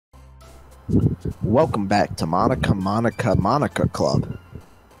Welcome back to Monica Club.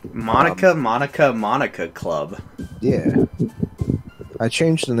 Monica Club. Yeah. I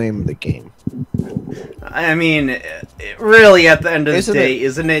changed the name of the game. I mean, really, at the end of the day, it,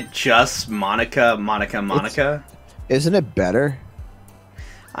 isn't it just Monica? Isn't it better?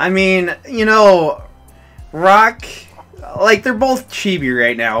 I mean, you know, Rock, like, they're both chibi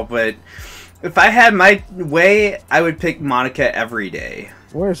right now, but if I had my way, I would pick Monica every day.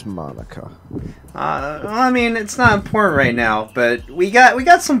 Where's Monica? Well, I mean, it's not important right now, but we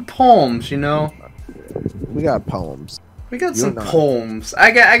got some poems, you know. We got poems. We got some poems.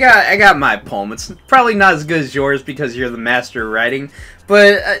 I got my poem. It's probably not as good as yours because you're the master of writing,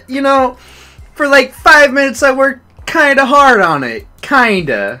 but you know, for like 5 minutes I worked kind of hard on it.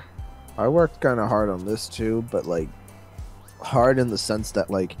 Kinda. I worked kind of hard on this too, but like hard in the sense that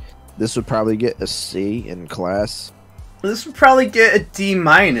like this would probably get a C in class. This would probably get a D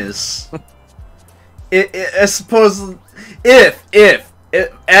minus. I suppose if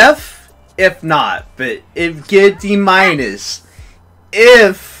F, if not, but it get D minus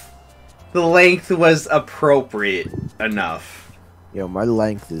if the length was appropriate enough. Yo, my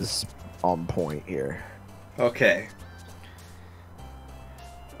length is on point here. Okay.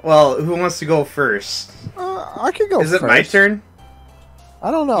 Well, who wants to go first? I can go first. Is it my turn? I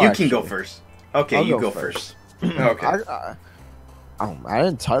don't know. You actually. can go first. Okay, I'll you go go first. Okay. I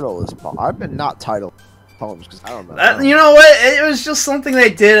didn't title this poem. I've been not titled poems because I don't know. You know what? It was just something they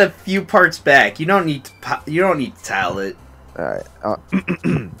did a few parts back. You don't need to title it. All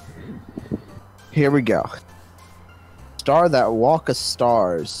right. Here we go. Star that walketh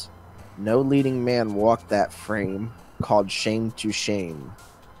stars, no leading man walked that frame, called shame to shame,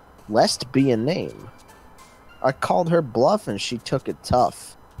 lest be a name. I called her bluff and she took it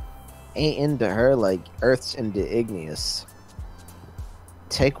tough. Ain't into her like Earth's into igneous.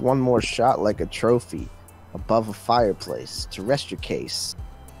 Take one more shot like a trophy above a fireplace to rest your case.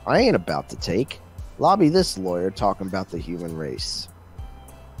 I ain't about to take. Lobby this lawyer talking about the human race.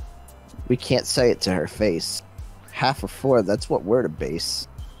 We can't say it to her face. Half of 4, that's what we're to base.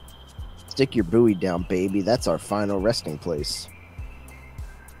 Stick your buoy down, baby. That's our final resting place.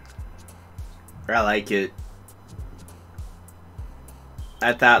 I like it.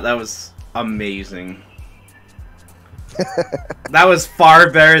 I thought that was amazing. That was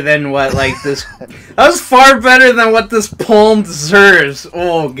far better than what this. That was far better than what this poem deserves.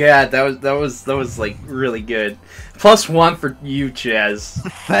 Oh god, that was like really good. +1 for you, Chaz.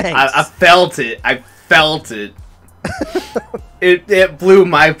 Thanks. I felt it. I felt it. It blew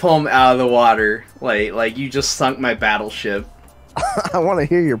my poem out of the water. Like you just sunk my battleship. I want to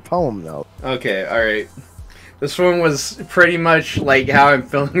hear your poem though. Okay, all right. This one was pretty much like how I'm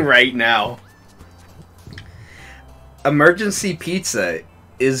feeling right now. Emergency pizza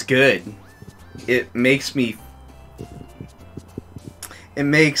is good. It makes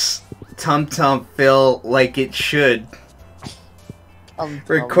Tum Tum feel like it should.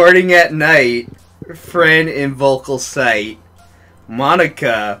 Recording at night, friend in vocal sight.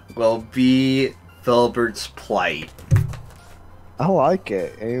 Monica will be Filbert's plight. I like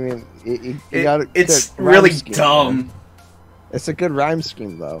it. I mean, it's really dumb. Man. It's a good rhyme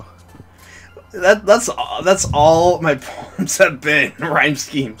scheme, though. That's all my poems have been, rhyme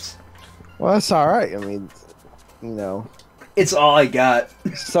schemes. Well, that's all right. I mean, you know, it's all I got.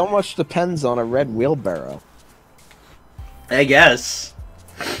 So much depends on a red wheelbarrow. I guess.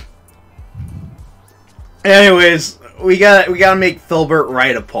 Anyways, we gotta make Filbert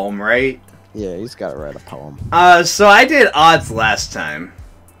write a poem, right? Yeah, he's got to write a poem. So I did odds last time.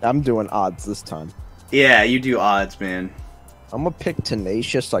 I'm doing odds this time. Yeah, you do odds, man. I'm gonna pick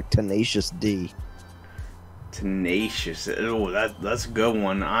Tenacious, like Tenacious D. Tenacious. Oh, that's a good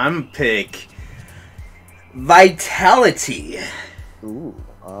one. I'm gonna pick Vitality. Ooh.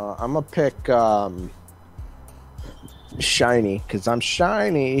 I'm gonna pick Shiny, because I'm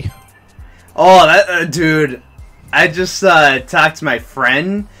shiny. Oh, that dude. I just talked to my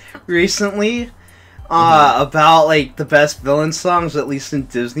friend recently about like the best villain songs, at least in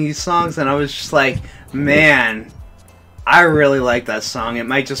Disney songs, and I was just like, man, I really like that song. It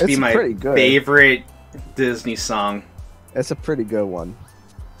might just be my favorite Disney song. It's a pretty good one.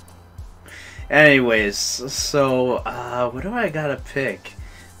 Anyways, so what do I gotta pick?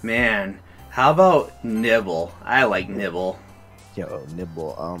 Man, how about Nibble? I like Nibble. Yo,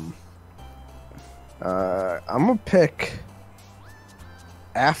 Nibble. I'm gonna pick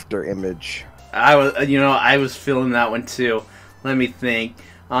After Image. I was feeling that one too. Let me think.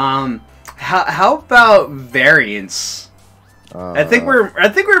 How about Variance? I think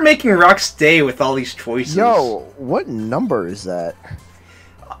we're making Rock's day with all these choices. Yo, what number is that?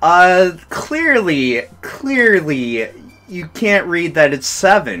 Clearly, you can't read that it's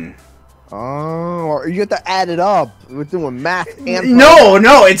 7. Oh, you have to add it up. We're doing math and...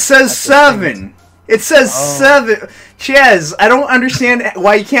 No, it says 7. It says 7. Chaz, I don't understand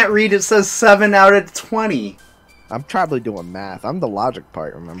why you can't read it says 7 out of 20. I'm probably doing math. I'm the logic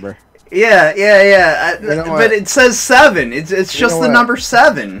part, remember? Yeah. You know but it says 7. It's just the number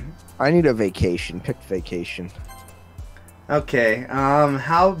 7. I need a vacation. Pick vacation. Okay,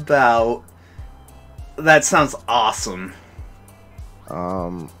 how about... That sounds awesome.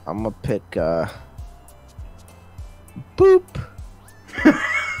 I'm gonna pick, boop.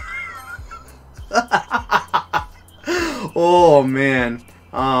 Oh, man.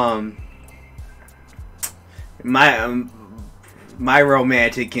 My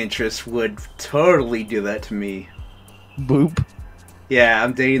romantic interest would totally do that to me. Boop. Yeah,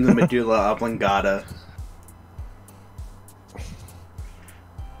 I'm dating the medulla oblongata.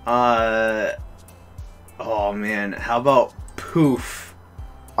 Oh man, how about poof?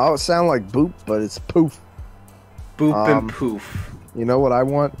 Oh, it sounds like boop, but it's poof. Boop and poof. You know what I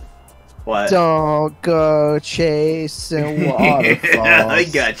want? What? Don't go chasing waterfalls. I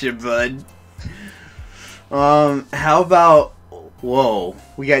got you, bud. How about... Whoa,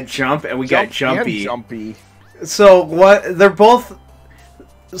 we got jump and we got jumpy. Jumpy. So what? They're both...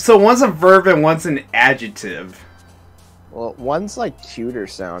 So one's a verb and one's an adjective. Well, one's like cuter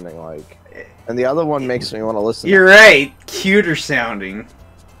sounding, like, and the other one makes me want to listen. You're right, cuter sounding.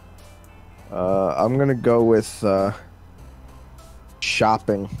 I'm gonna go with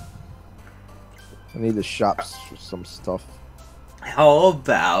shopping. I need to shop for some stuff. How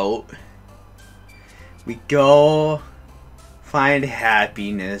about we go find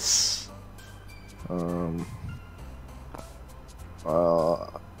happiness? You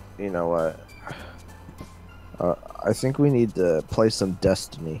know what? I think we need to play some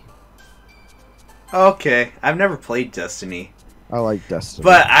Destiny. Okay, I've never played Destiny. I like Destiny.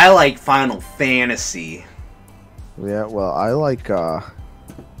 But I like Final Fantasy. Yeah, well, I like, I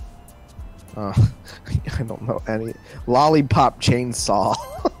don't know any... Lollipop Chainsaw.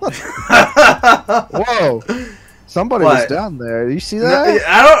 Whoa! Somebody was down there. You see that? No,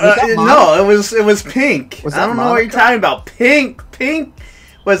 I don't... no, it was Pink. I don't know what you're talking about. Pink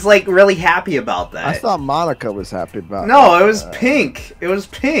was, like, really happy about that. I thought Monica was happy about No, it was Pink. It was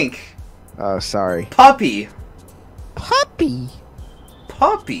Pink. Oh, sorry. Puppy. Puppy?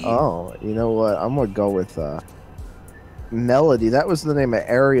 Oh, you know what? I'm gonna go with, Melody. That was the name of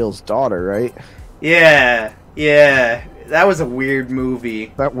Ariel's daughter, right? Yeah. That was a weird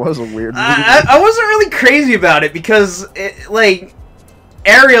movie. That was a weird movie. I wasn't really crazy about it because,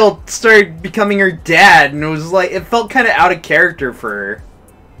 Ariel started becoming her dad, and it was like, it felt kind of out of character for her.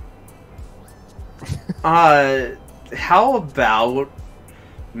 How about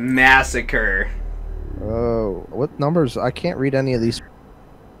Massacre? Oh, what numbers? I can't read any of these.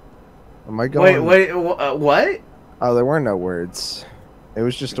 Am I going? Wait, what? Oh, there were no words. It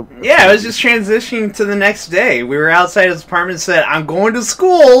was just a... Yeah, it was just transitioning to the next day. We were outside his apartment and said, I'm going to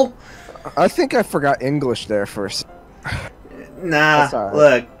school! I think I forgot English there for a second. Nah, right.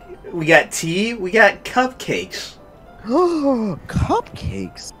 Look. We got tea, we got cupcakes. Oh,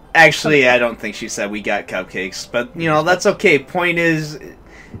 cupcakes. Actually, I don't think she said we got cupcakes, but, you know, that's okay. Point is,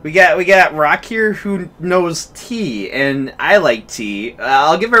 we got Rock here who knows tea, and I like tea.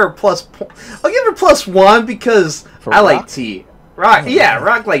 I'll give her a +1 because I like tea. Rock, yeah,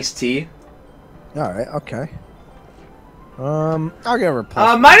 Rock likes tea. Alright, okay. I'll give her a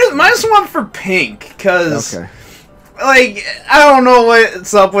 -1 for Pink, because... Okay. Like, I don't know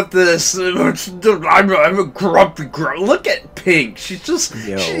what's up with this. I'm a grumpy. Look at Pink. She's just,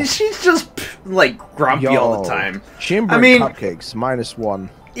 she's just like grumpy all the time. Chamber cupcakes -1.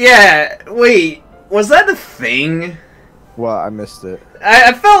 Yeah. Wait, was that a thing? Well, I missed it.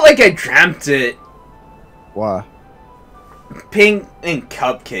 I felt like I dreamt it. Why? Pink and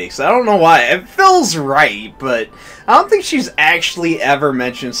cupcakes. I don't know why. It feels right, but I don't think she's actually ever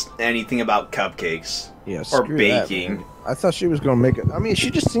mentioned anything about cupcakes. Yeah, or baking. That, I thought she was gonna make it. I mean, she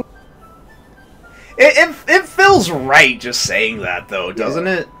just seemed... It feels right just saying that, though, doesn't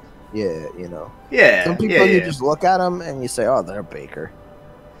it? Yeah, you know. Yeah. Some people, you just look at them and you say, "Oh, they're a baker."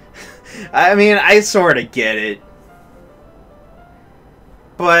 I mean, I sort of get it,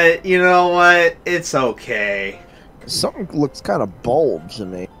 but you know what? It's okay. Something looks kind of bold to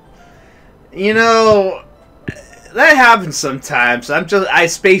me. You know, that happens sometimes. I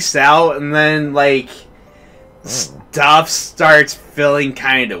spaced out, and then like. Stuff starts feeling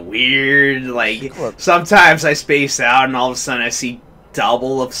kind of weird. Like, sometimes I space out and all of a sudden I see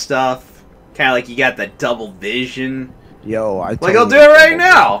double of stuff. Kind of like you got that double vision. Yo, Like, I'll do it right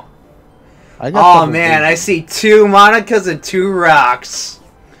now. Oh man, I see 2 Monicas and 2 Rocks.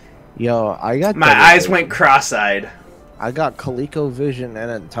 Yo, I got. My eyes went cross-eyed. I got ColecoVision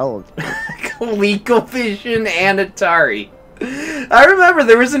and Intellivision. ColecoVision and Atari. I remember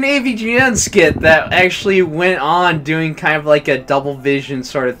there was an AVGN skit that actually went on doing kind of like a double vision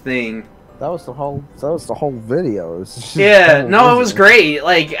sort of thing. That was the whole. Video. Yeah, no, it was great.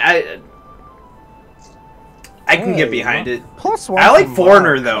 Like I can get behind it. +1. I like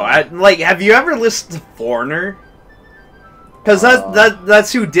Foreigner though. Have you ever listened to Foreigner? Because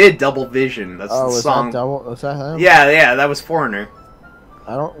that's who did Double Vision. That's the song. Was that him? Yeah, that was Foreigner.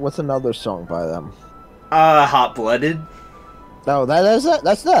 What's another song by them? Hot Blooded. Oh,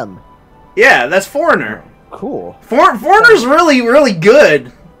 that's them. Yeah, that's Foreigner. Oh, cool. Foreigner's really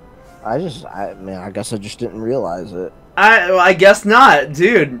good. I guess I just didn't realize it. I guess not,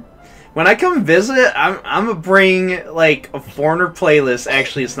 dude. When I come visit, I'm gonna bring like a Foreigner playlist.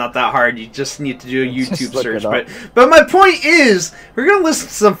 Actually, it's not that hard. You just need to do a YouTube search. But my point is, we're gonna listen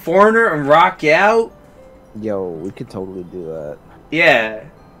to some Foreigner and rock out. Yo, we could totally do that. Yeah,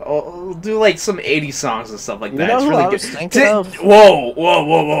 we'll do like some 80s songs and stuff like that. It's really good.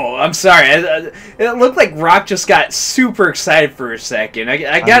 Whoa! I'm sorry. It looked like Rock just got super excited for a second.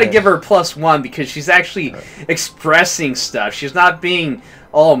 I gotta give her +1 because she's actually expressing stuff. She's not being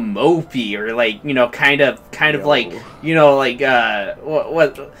all mopey or like, you know, kind of like, you know, like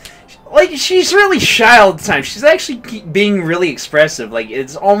what like she's really shy all the time. She's actually being really expressive. Like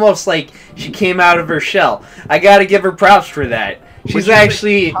it's almost like she came out of her shell. I gotta give her props for that. She's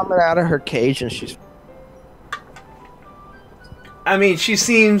actually coming out of her cage, and she's. I mean, she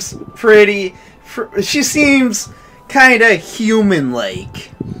seems pretty. She seems kind of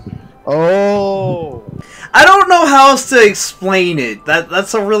human-like. Oh. I don't know how else to explain it.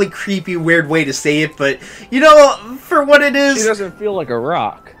 That's a really creepy, weird way to say it, but you know, for what it is, she doesn't feel like a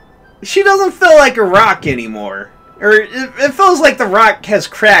rock. She doesn't feel like a rock anymore. Or it feels like the rock has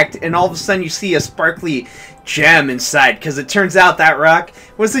cracked, and all of a sudden you see a sparkly gem inside, because it turns out that rock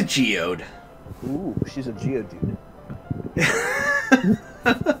was a geode. Ooh, she's a geodude.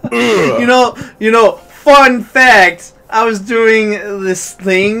 you know, fun fact, I was doing this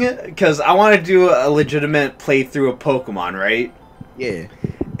thing, because I want to do a legitimate playthrough of Pokemon, right? Yeah.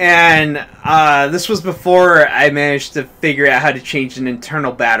 And this was before I managed to figure out how to change an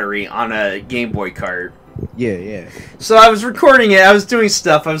internal battery on a Game Boy card. Yeah. So I was recording it, I was doing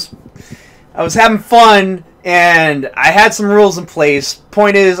stuff, I was having fun, and I had some rules in place.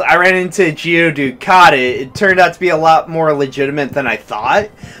 Point is, I ran into a Geodude, caught it. It turned out to be a lot more legitimate than I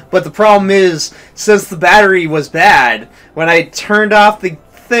thought. But the problem is, since the battery was bad, when I turned off the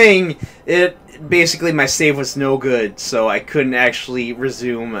thing, basically my save was no good, so I couldn't actually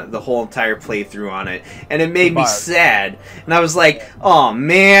resume the whole entire playthrough on it. And it made me sad. And I was like, oh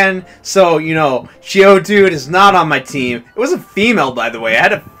man. So, you know, Geodude is not on my team. It was a female, by the way. I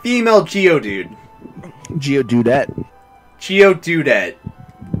had a female Geodude. Geodudette.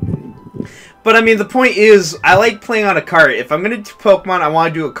 But I mean, the point is, I like playing on a cart. If I'm going to do Pokemon, I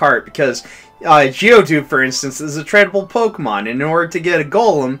want to do a cart because Geodude, for instance, is a tradable Pokemon. And in order to get a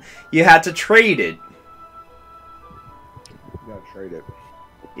Golem, you have to trade it. You gotta trade it.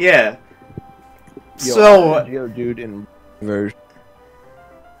 Yeah. Yo, so, Geodude in version.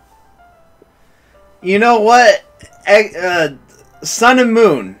 You know what? Sun and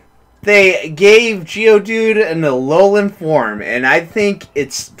Moon. They gave Geodude an Alolan form, and I think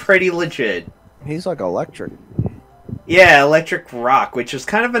it's pretty legit. He's like electric. Yeah, electric rock, which is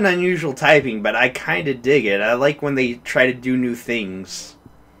kind of an unusual typing, but I kind of dig it. I like when they try to do new things.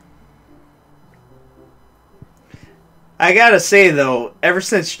 I gotta say, though, ever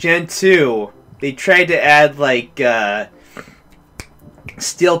since Gen 2, they tried to add, like,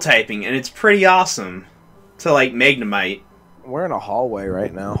 steel typing, and it's pretty awesome. To, like, Magnemite. We're in a hallway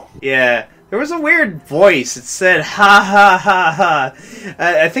right now. Yeah. There was a weird voice. It said, ha ha ha ha.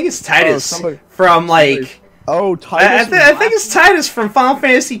 I think it's Titus from, like... Oh, Titus. I think it's Titus from Final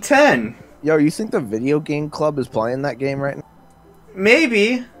Fantasy X. Yo, you think the video game club is playing that game right now?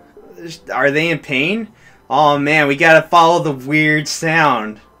 Maybe. Are they in pain? Oh man, we gotta follow the weird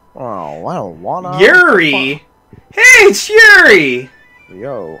sound. Oh, I don't wanna. Yuri! Hey, it's Yuri!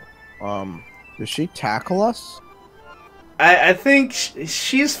 Yo, does she tackle us? I think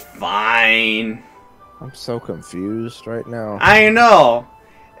she's fine. I'm so confused right now. I know.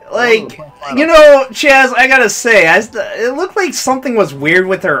 Like, you know, Chaz, I gotta say, it looked like something was weird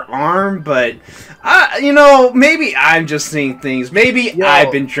with her arm, but, you know, maybe I'm just seeing things. Maybe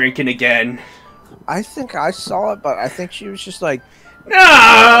I've been drinking again. I think I saw it, but I think she was just, like,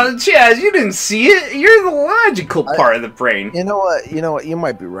 No, Chaz, you didn't see it. You're the logical part of the brain. You know what? You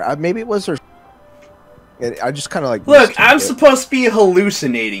might be right. Maybe it was her. I just kind of like. Look, I'm supposed to be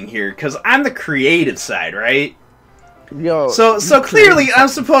hallucinating here because I'm the creative side, right? Yo, so clearly I'm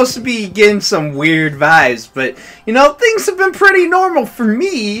supposed to be getting some weird vibes, but things have been pretty normal for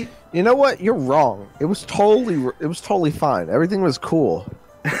me. You know what? You're wrong. It was totally fine. Everything was cool.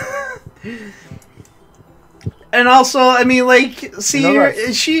 And also, I mean, like,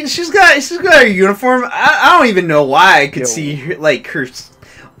 see, she's got her uniform. I don't even know why I could see her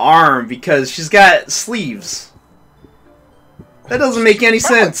arm because she's got sleeves. That doesn't make any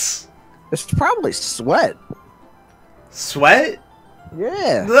sense. It's probably sweat. Sweat?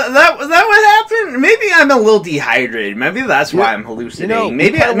 Yeah. That what happened? Maybe I'm a little dehydrated. Maybe that's why I'm hallucinating.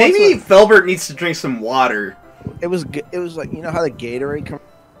 Maybe Filbert needs to drink some water. It was like, you know how the Gatorade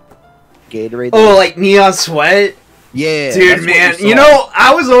Oh, like Neon Sweat? Yeah. Dude, man,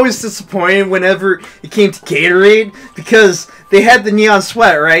 I was always disappointed whenever it came to Gatorade because they had the Neon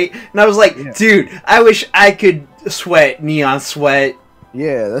Sweat, right? And I was like, dude, I wish I could sweat Neon Sweat.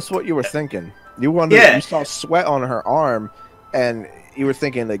 Yeah, that's what you were thinking. You wondered, you saw sweat on her arm, and you were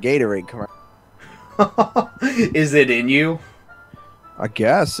thinking the Gatorade commercial. Is it in you? I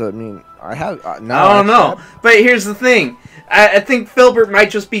guess. I mean, I have. No, I don't know. But here's the thing. I think Filbert might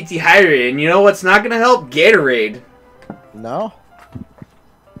just be dehydrated. And you know what's not going to help? Gatorade. No.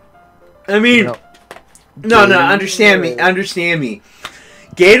 I mean, no. Understand me. Understand me.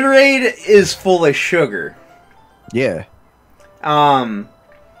 Gatorade is full of sugar. Yeah.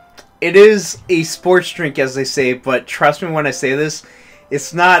 It is a sports drink, as they say, but trust me when I say this,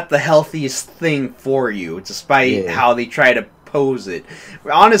 it's not the healthiest thing for you, despite how they try to pose it.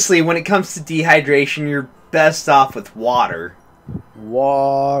 Honestly, when it comes to dehydration, you're best off with water.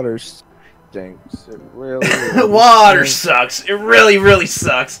 Water stinks. It really water sucks. It really, really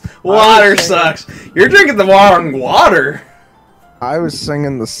sucks. Water sucks. You're drinking the wrong water. I was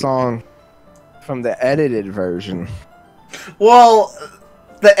singing the song from the edited version. Well,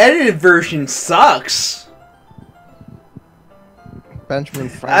 the edited version sucks. Benjamin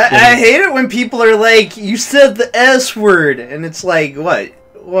Franklin. I hate it when people are like, you said the S word, and it's like,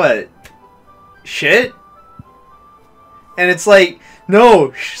 what? Shit? And it's like,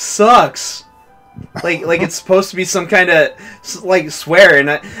 no, sucks. Like it's supposed to be some kind of, swear, and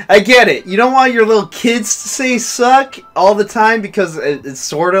I get it. You don't want your little kids to say suck all the time because it's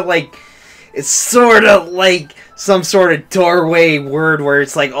sort of like some sort of doorway word where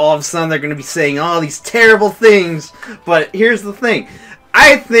it's like all of a sudden they're going to be saying all these terrible things. But here's the thing.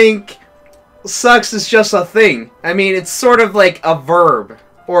 I think sucks is just a thing. I mean, it's sort of like a verb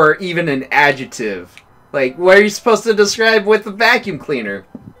or even an adjective. Like, what are you supposed to describe with a vacuum cleaner?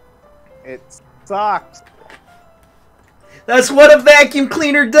 It sucks. That's what a vacuum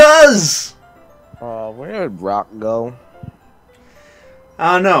cleaner does! Where did Rock go?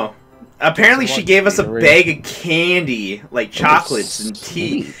 I don't know. Apparently she gave us a bag of candy, like chocolates and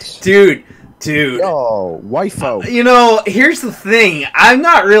tea. Dude. Yo, wifo. Here's the thing. I'm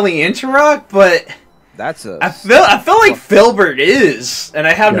not really into rock, but I feel like Filbert is, and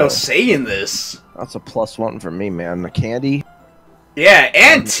I have no say in this. That's a +1 for me, man. The candy. Yeah,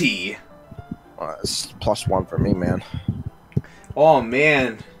 and tea. It's +1 for me, man. Oh,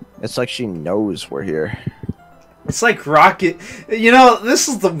 man. It's like she knows we're here. It's like Rocket. This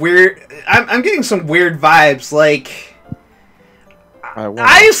is the weird. I'm getting some weird vibes. Like,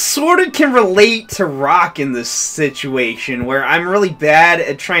 I sort of can relate to Rock in this situation where I'm really bad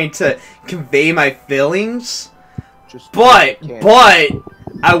at trying to convey my feelings. But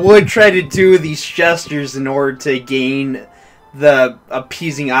I would try to do these gestures in order to gain the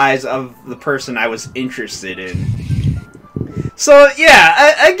appeasing eyes of the person I was interested in. So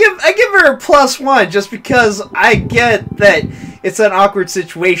yeah, I give her a +1 just because I get that it's an awkward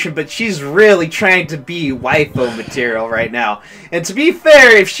situation, but she's really trying to be waifu material right now. And to be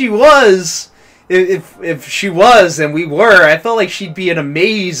fair, if she was and we were, I felt like she'd be an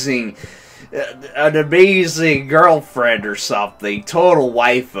amazing girlfriend or something. Total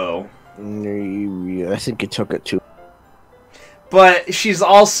waifu. I think you took it too. But she's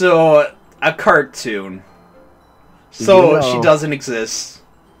also a cartoon. So she doesn't exist.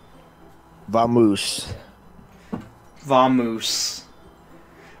 Vamoose.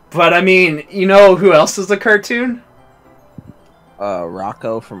 But I mean, you know who else is a cartoon?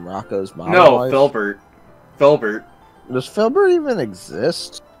 Rocco from Rocco's Modern Life. No, Filbert. Does Filbert even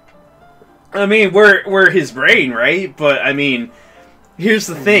exist? I mean, we're his brain, right? But I mean, here's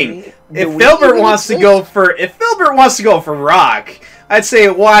the thing: if Filbert wants to go for Rock, I'd say,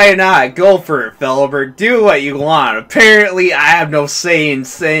 why not? Go for it, Philibert. Do what you want. Apparently, I have no say in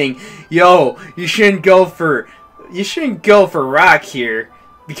saying, yo, you shouldn't go for Rock here,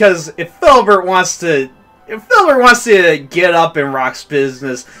 because if Philibert wants to get up in Rock's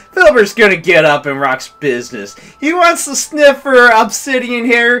business, Philibert's gonna get up in Rock's business. He wants to sniff for obsidian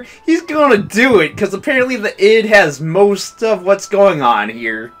hair, he's gonna do it, because apparently the id has most of what's going on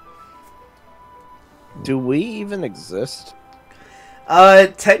here. Do we even exist?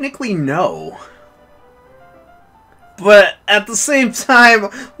 Technically no. But at the same time,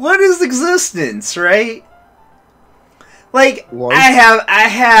 what is existence, right? Like, What? I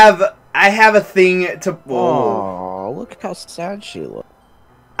have a thing to... Oh, look how sad she looks.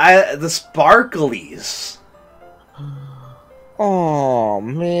 The sparklies. Oh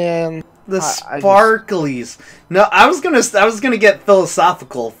man, The sparklies. No, I was gonna get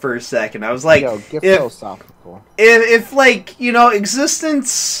philosophical for a second. I was like, yo, get philosophical. If like, you know,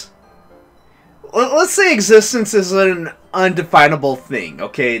 existence. Let's say existence is an undefinable thing.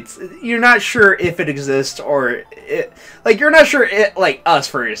 Okay, you're not sure if it exists or like you're not sure like us,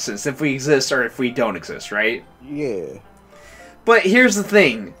 for instance, if we exist or if we don't exist, right? Yeah. But here's the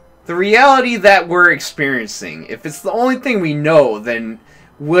thing. The reality that we're experiencing, if it's the only thing we know, then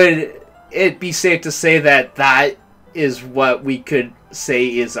would it be safe to say that that is what we could say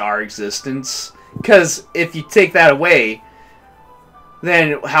is our existence? Because if you take that away,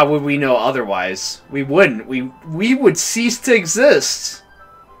 then how would we know otherwise? We wouldn't. We would cease to exist.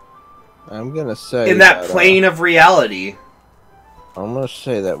 I'm gonna say in that plane of reality. I'm gonna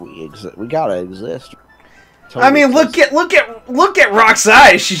say that we exist. We gotta exist. Totally. I mean, look at Rock's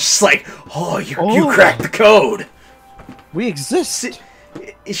eyes. She's just like, oh, you cracked the code. We exist.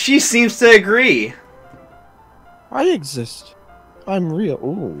 She seems to agree. I exist. I'm real.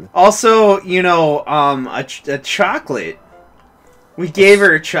 Ooh. Also, you know, a chocolate. We gave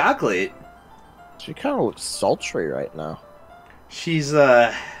her a chocolate. She kind of looks sultry right now. She's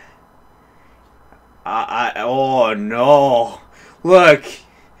oh no! Look.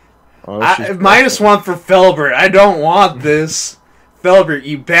 Oh, -1 for Philibert. I don't want this. Philibert,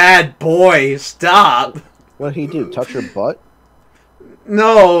 you bad boy. Stop. What'd he do? Touch her butt?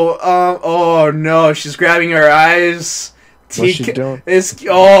 No. Oh no. She's grabbing her eyes. What's she doing?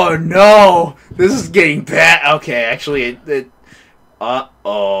 Oh no. This is getting bad. Okay, actually,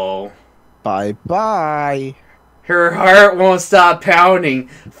 uh-oh. Bye-bye. Her heart won't stop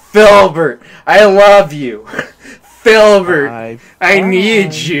pounding. Philibert, I love you. Philibert, I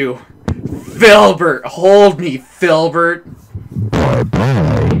need you. Philibert, hold me, Philibert.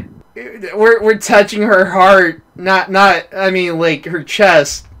 Bye-bye. We're touching her heart, not I mean like her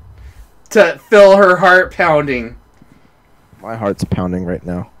chest to fill her heart pounding. My heart's pounding right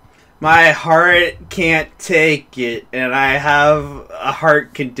now. My heart can't take it, and I have a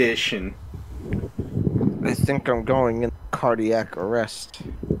heart condition. I think I'm going in cardiac arrest.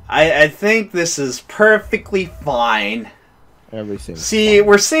 I think this is perfectly fine. Everything's See, fine.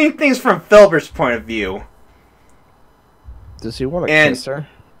 we're seeing things from Philibert's point of view. Does he want to kiss her?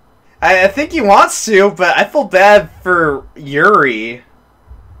 I think he wants to, but I feel bad for Yuri.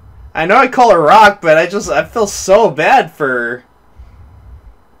 I know I call her Rock, but I feel so bad for her.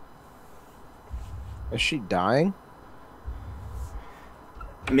 Is she dying?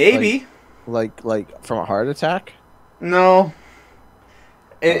 Maybe. Like from a heart attack? No.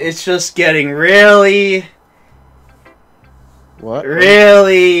 It's just getting really... What?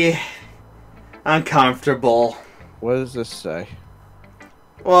 Really uncomfortable. What does this say?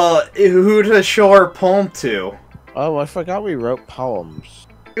 Well, who to show her poem to? Oh, I forgot we wrote poems.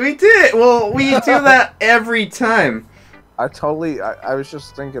 We did! Well, we do that every time. I was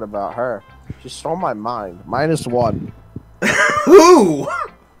just thinking about her. She stole my mind. -1. Who?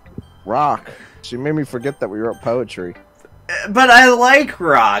 Rock. She made me forget that we wrote poetry. But I like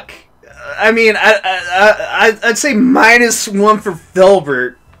Rock. I mean, I'd say -1 for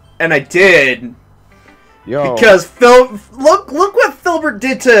Philibert, and I did. Yo. Because look what Philibert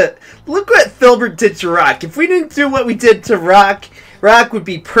did to Rock. If we didn't do what we did to Rock, Rock would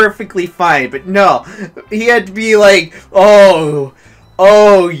be perfectly fine. But no, he had to be like, oh,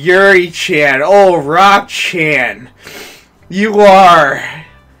 Yuri-chan, oh, Rock-chan, you are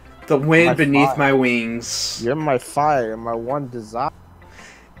the wind beneath my wings. You're my fire, my one desire.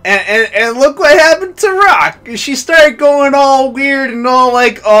 And look what happened to Rock. She started going all weird and all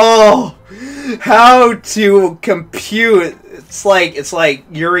like, oh, how to compute. It's like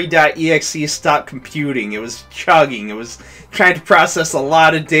Yuri.exe stopped computing. It was chugging. It was trying to process a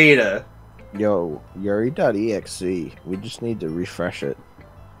lot of data. Yo, Yuri.exe. We just need to refresh it.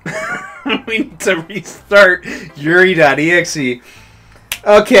 We need to restart Yuri.exe.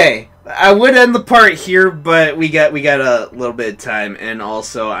 Okay, I would end the part here, but we got a little bit of time, and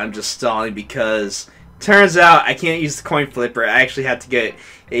also I'm just stalling because turns out I can't use the coin flipper. I actually have to get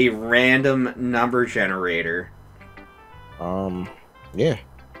a random number generator. Yeah.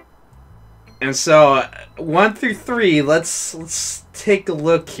 And so 1 through 3, let's take a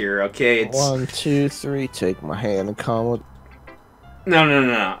look here. Okay, it's 1, 2, 3. Take my hand and come with.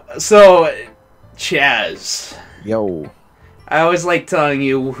 no. So Chaz, Yo, I always like telling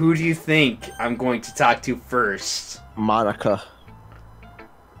you, who do you think I'm going to talk to first? Monica.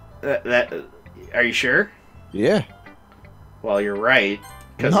 Are you sure? Yeah. Well, you're right.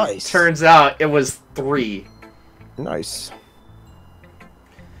 Because Nice. it turns out it was 3. Nice.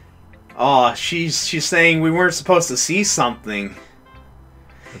 Oh, she's saying we weren't supposed to see something.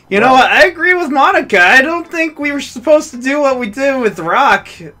 You know what? I agree with Monica. I don't think we were supposed to do what we did with Rock.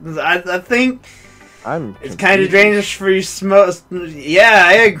 I think it's kind of dangerous for you. Yeah,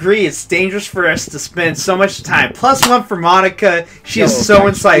 I agree. It's dangerous for us to spend so much time. +1 for Monica. She is so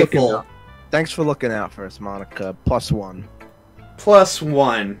insightful. Thanks for looking out for us, Monica. +1.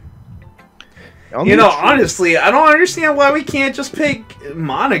 +1. You know, honestly, I don't understand why we can't just pick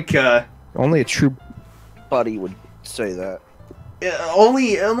Monica. Only a true buddy would say that.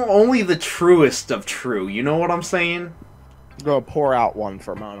 Only the truest of true. You know what I'm saying? Go pour out one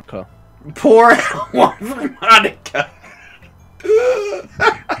for Monica. Pour out one for Monica.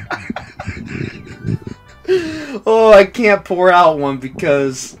 Oh, I can't pour out one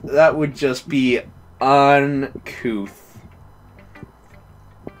because that would just be uncouth.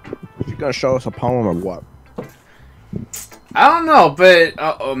 You gonna show us a poem or what? I don't know, but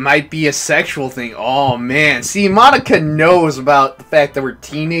it might be a sexual thing. Oh, man. See, Monica knows about the fact that we're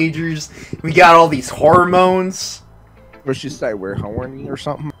teenagers. We got all these hormones. What'd she say? We're horny or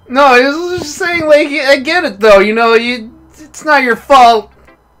something? No, it was just saying, like, I get it, though. You know, it's not your fault.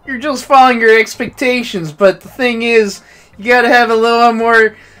 You're just following your expectations. But the thing is, you gotta have a little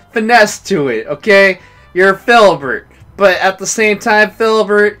more finesse to it, okay? You're Philbert. But at the same time,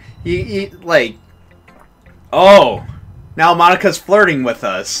 Philbert, you like... Oh... Now Monica's flirting with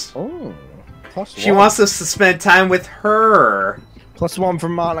us. Oh, she wants us to spend time with her. +1 for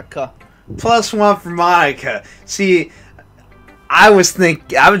Monica. +1 for Monica. See, I was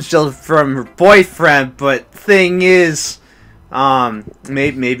jealous from her boyfriend, but thing is,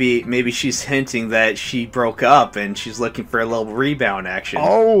 maybe she's hinting that she broke up and she's looking for a little rebound action.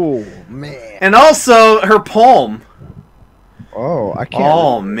 Oh man! And also her poem. Oh, I can't.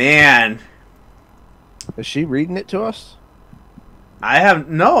 Oh man! Is she reading it to us? I have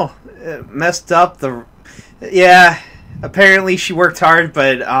no. It messed up the. Yeah, apparently she worked hard,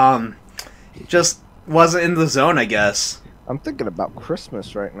 but just wasn't in the zone, I guess. I'm thinking about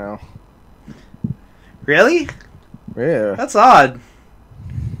Christmas right now. Really? Yeah. That's odd.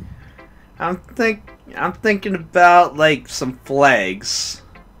 I'm thinking about like some flags.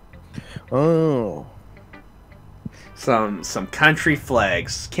 Oh. Some country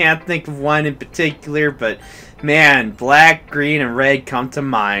flags. Can't think of one in particular, but man, black, green, and red come to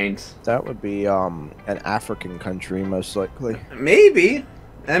mind. That would be an African country, most likely. Maybe.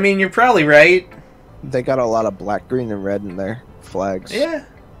 I mean, you're probably right. They got a lot of black, green, and red in their flags. Yeah.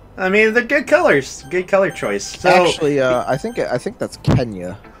 I mean, they're good colors. Good color choice. So, actually, I think that's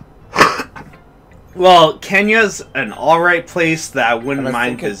Kenya. Well, Kenya's an alright place that I wouldn't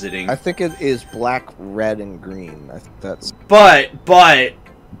mind visiting. I think it is black, red, and green. I think that's. But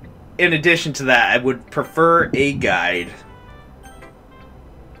in addition to that, I would prefer a guide.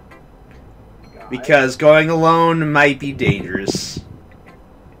 Because going alone might be dangerous.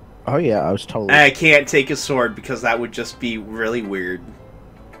 Oh yeah, I was totally. And I can't take a sword because that would just be really weird.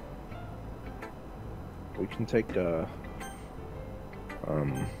 We can take I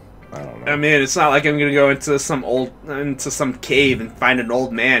don't know. I mean, it's not like I'm gonna go into some cave and find an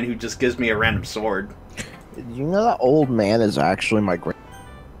old man who just gives me a random sword. You know that old man is actually my great.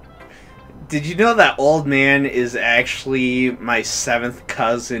 Did you know that old man is actually my 7th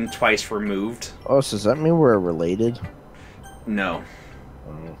cousin twice removed? Oh, so does that mean we're related? No.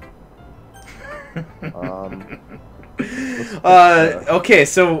 Okay,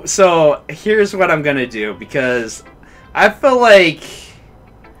 so here's what I'm gonna do, because I feel like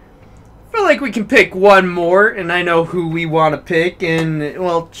we can pick one more, and I know who we want to pick, and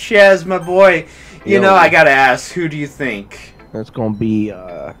well, Chaz, my boy, you know I gotta ask, who do you think? It's gonna be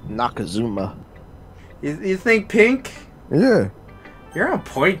Nakazuma. You think Pink? Yeah. You're on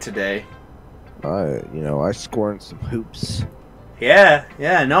point today. I scored some hoops. Yeah,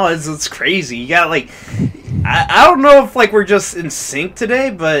 no, it's crazy. You got like, I don't know if like we're just in sync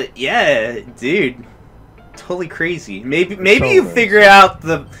today, but yeah, dude, totally crazy. Maybe you figure out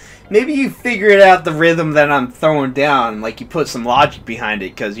the rhythm that I'm throwing down. Like you put some logic behind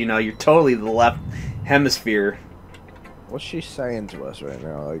it, because you know you're totally the left hemisphere. What's she saying to us right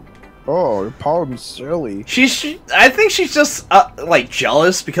now? Like, oh, your poem's silly. I think she's just like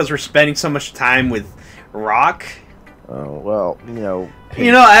jealous because we're spending so much time with Rock. Oh well, you know. Pink.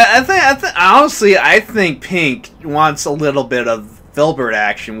 You know, I think honestly, I think Pink wants a little bit of Filbert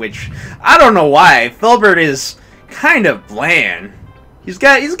action, which I don't know why. Filbert is kind of bland. He's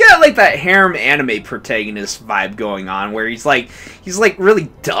got like that harem anime protagonist vibe going on, where he's like really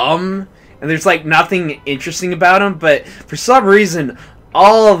dumb. And there's, like, nothing interesting about him, but for some reason,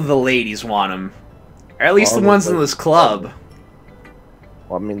 all of the ladies want him. Or at least the ones in this club.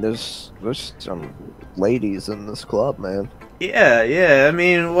 Well, I mean, there's some ladies in this club, man. Yeah, I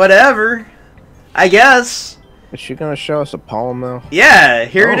mean, whatever. I guess. Is she gonna show us a poem, though? Yeah,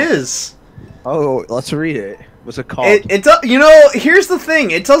 here it is. Oh, let's read it. What's it called? You know, here's the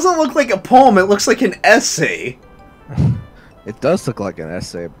thing. It doesn't look like a poem, it looks like an essay. It does look like an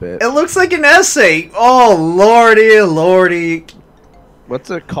essay a bit. It looks like an essay. Oh, lordy. What's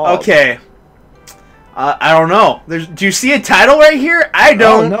it called? Okay. I don't know. Do you see a title right here? I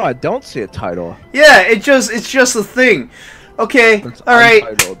don't. Oh, no, I don't see a title. Yeah, it's just a thing. Okay, It's alright.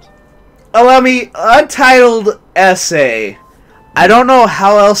 untitled. Allow me, untitled essay. I don't know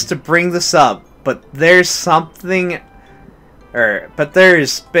how else to bring this up, but there's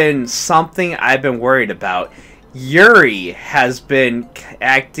been something I've been worried about. Yuri has been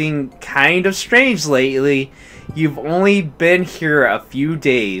acting kind of strange lately. You've only been here a few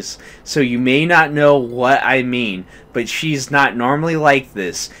days, so you may not know what I mean, but she's not normally like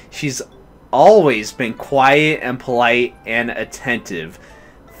this. She's always been quiet and polite and attentive.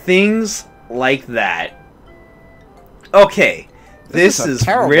 Things like that. Okay, this is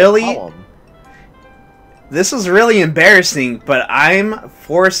really embarrassing, but I'm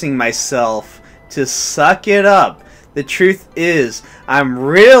forcing myself to suck it up. The truth is, I'm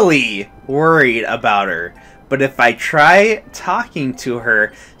really worried about her. But if I try talking to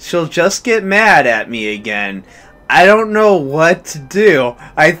her, she'll just get mad at me again. I don't know what to do.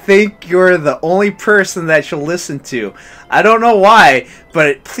 I think you're the only person that she'll listen to. I don't know why,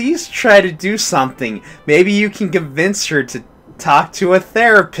 but please try to do something. Maybe you can convince her to talk to a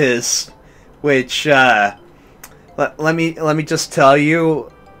therapist. Which, let me just tell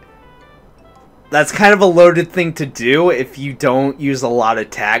you, that's kind of a loaded thing to do if you don't use a lot of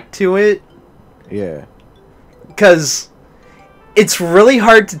tact to it. Yeah. Because it's really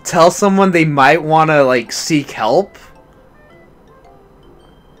hard to tell someone they might want to, like, seek help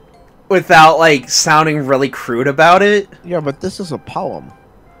without, like, sounding really crude about it. Yeah, but this is a poem.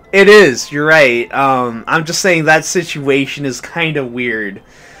 It is, you're right. I'm just saying that situation is kind of weird.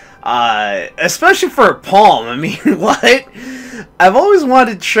 Especially for a poem. I mean, what? I've always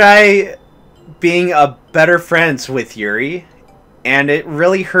wanted to try being a better friends with Yuri, and it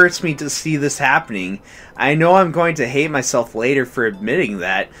really hurts me to see this happening. I know I'm going to hate myself later for admitting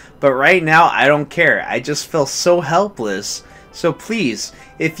that, but right now I don't care. I just feel so helpless. So please,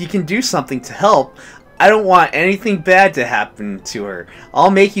 if you can do something to help, I don't want anything bad to happen to her. I'll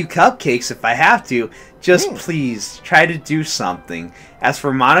make you cupcakes if I have to. Just please, try to do something. As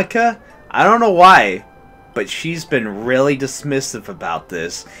for Monica, I don't know why, but she's been really dismissive about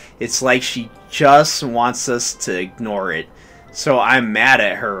this. It's like she just wants us to ignore it. So I'm mad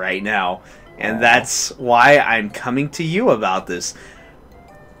at her right now. And that's why I'm coming to you about this.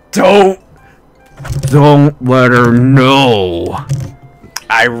 Don't let her know.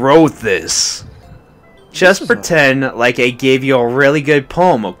 I wrote this. Just pretend like I gave you a really good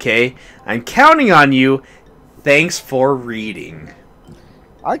poem, okay? I'm counting on you. Thanks for reading.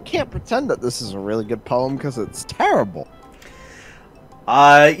 I can't pretend that this is a really good poem because it's terrible.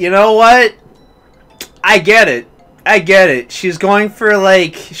 You know what? I get it. She's going for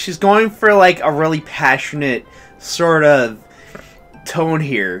like a really passionate sort of tone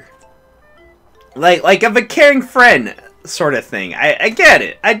here. Like of a caring friend sort of thing. I get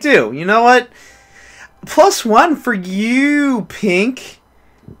it. I do. You know what? +1 for you, Pink.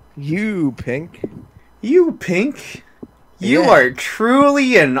 You, Pink. You, Pink. You are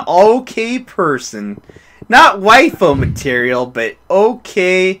truly an okay person. Not waifu material, but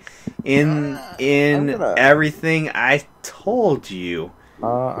okay in everything I told you.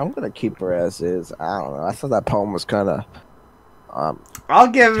 I'm gonna keep her as is. I don't know. I thought that poem was kind of. I'll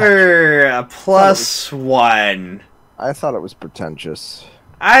give her a +1. I thought it was pretentious.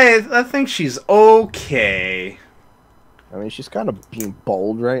 I think she's okay. I mean, she's kind of being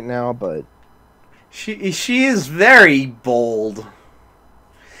bold right now, but she is very bold.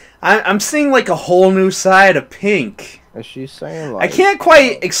 I'm seeing like a whole new side of Pink. Is she saying like? I can't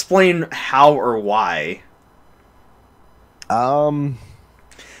quite explain how or why. But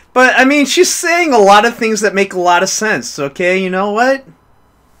I mean, she's saying a lot of things that make a lot of sense. Okay, you know what?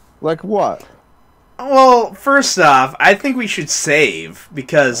 Like what? Well, first off, I think we should save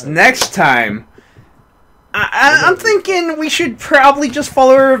because next time. I'm thinking we should probably just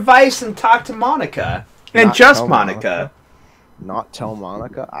follow her advice and talk to Monica. And Not just tell Monica. Not tell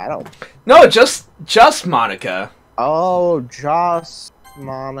Monica? I don't... No, just Monica. Oh, just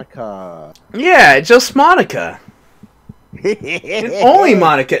Monica. Yeah, just Monica. And only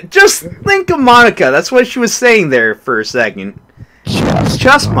Monica. Just think of Monica. That's what she was saying there for a second.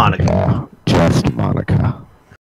 Just Monica.